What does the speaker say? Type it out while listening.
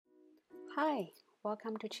Hi,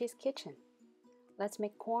 welcome to Cheese Kitchen. Let's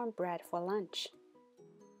make cornbread for lunch.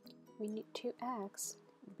 We need 2 eggs,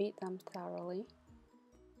 beat them thoroughly,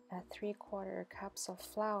 add 3/4 cups of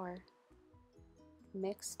flour,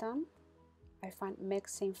 mix them. I find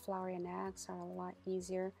mixing flour and eggs are a lot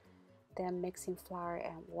easier than mixing flour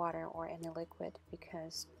and water or any liquid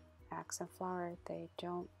because eggs and flour, they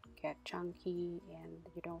don't get chunky and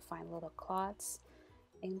you don't find little clots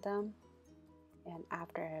in them. And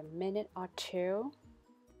after a minute or two,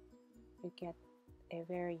 you get a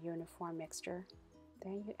very uniform mixture.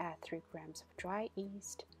 Then you add 3 grams of dry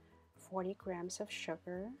yeast, 40 grams of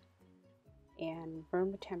sugar, and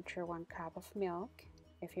room temperature 1 cup of milk.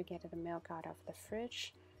 If you get the milk out of the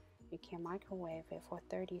fridge, you can microwave it for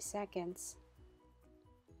 30 seconds.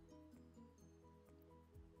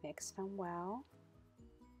 Mix them well.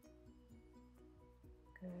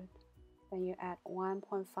 Good. Then you add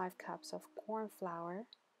 1.5 cups of corn flour.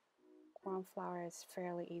 Corn flour is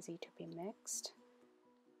fairly easy to be mixed.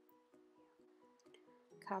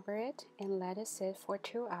 Cover it and let it sit for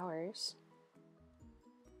 2 hours.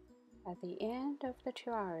 At the end of the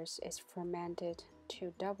 2 hours, it's fermented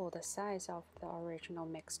to double the size of the original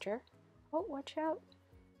mixture. Oh, watch out!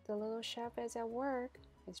 The little chef is at work.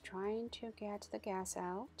 He's trying to get the gas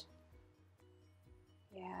out.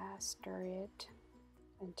 Yeah, stir it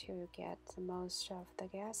until you get the most of the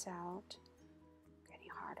gas out. Getting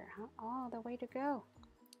harder, huh? Oh, the way to go.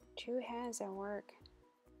 2 hands at work.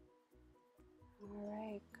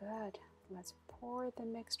 Alright, good. Let's pour the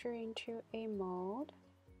mixture into a mold.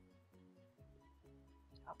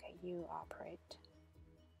 Okay, you operate.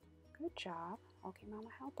 Good job. Okay, Mama,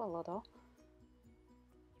 help a little.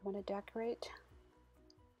 You want to decorate?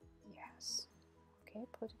 Yes. Okay,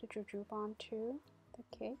 put the jujube onto the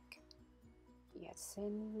cake. He has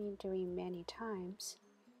seen me doing many times,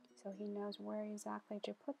 so he knows where exactly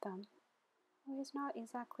to put them. Oh, he's not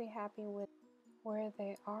exactly happy with where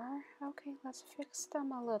they are. Okay, let's fix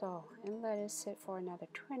them a little and let it sit for another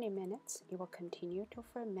 20 minutes. It will continue to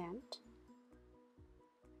ferment.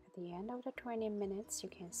 At the end of the 20 minutes, you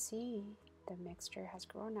can see the mixture has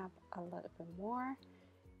grown up a little bit more,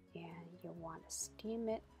 and you want to steam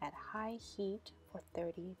it at high heat for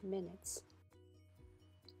 30 minutes.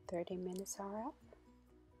 30 minutes are up.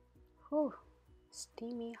 Whew,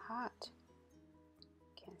 steamy hot.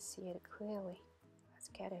 You can see it clearly. Let's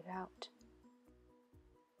get it out.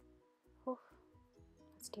 Whew.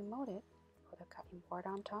 Let's demold it. Put a cutting board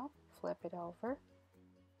on top, flip it over.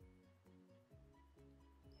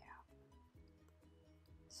 Yeah.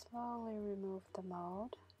 Slowly remove the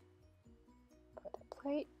mold. Put a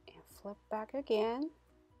plate and flip back again.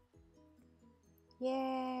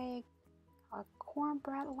 Yay! Our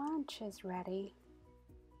cornbread lunch is ready.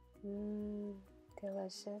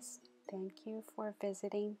 Delicious. Thank you for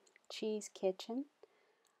visiting Cheese Kitchen.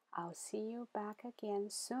 I'll see you back again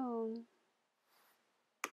soon.